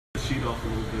peed off a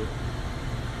little bit.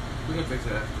 We can fix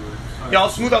it afterwards. Yeah, I'll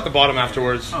smooth out the bottom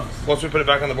afterwards. Once we put it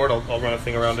back on the board, I'll run a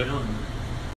thing around it.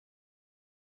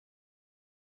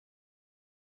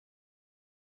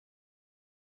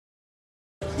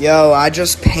 Yo, I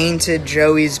just painted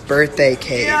Joey's birthday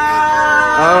cake.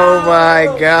 Yeah! Oh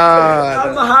my god.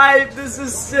 I'm hyped. This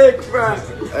is sick, bro.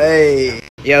 Hey.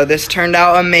 Yo, this turned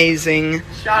out amazing.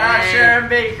 Shout out Sharon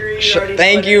Bakery.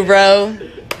 Thank you, bro.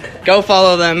 Go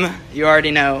follow them. You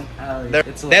already know.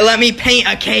 They let me paint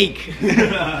a cake.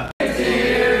 Hey.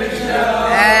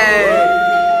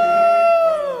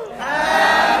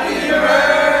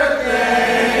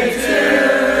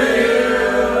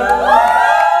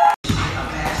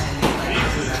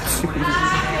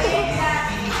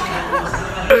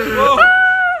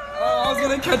 I was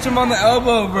gonna catch him on the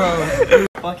elbow, bro.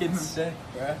 Fucking sick,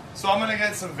 bro. So I'm gonna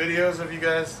get some videos of you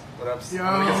guys. What up? Yo.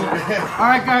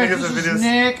 Alright guys, this is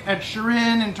Nick at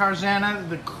Sharin and Tarzana,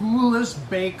 the coolest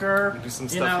baker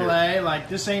in LA. Here. Like,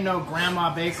 this ain't no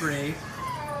grandma bakery.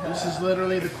 This is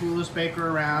literally the coolest baker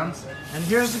around. And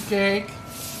here's the cake.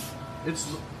 It's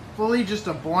fully just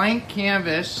a blank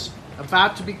canvas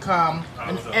about to become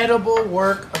an edible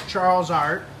work of Charles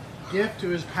art. Gift to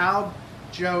his pal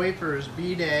Joey for his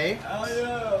B-Day. Oh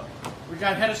yeah. We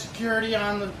got head of security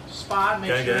on the spot,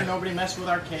 make sure nobody messed with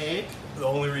our cake. The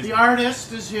only reason. The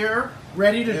artist is here,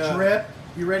 ready to drip.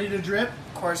 You ready to drip?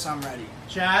 Of course I'm ready.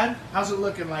 Chad, how's it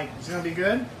looking like? Is it gonna be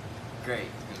good? Great.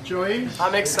 Joey?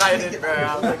 I'm excited, bro.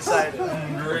 I'm excited.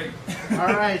 Great.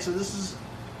 Alright, so this is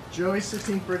Joey's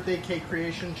 16th birthday cake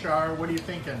creation. Char, what are you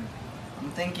thinking?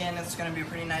 I'm thinking it's gonna be a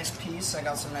pretty nice piece. I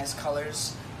got some nice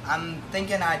colors. I'm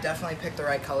thinking I definitely picked the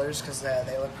right colors because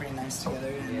they look pretty nice together.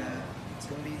 And, it's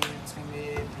gonna be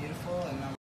beautiful. And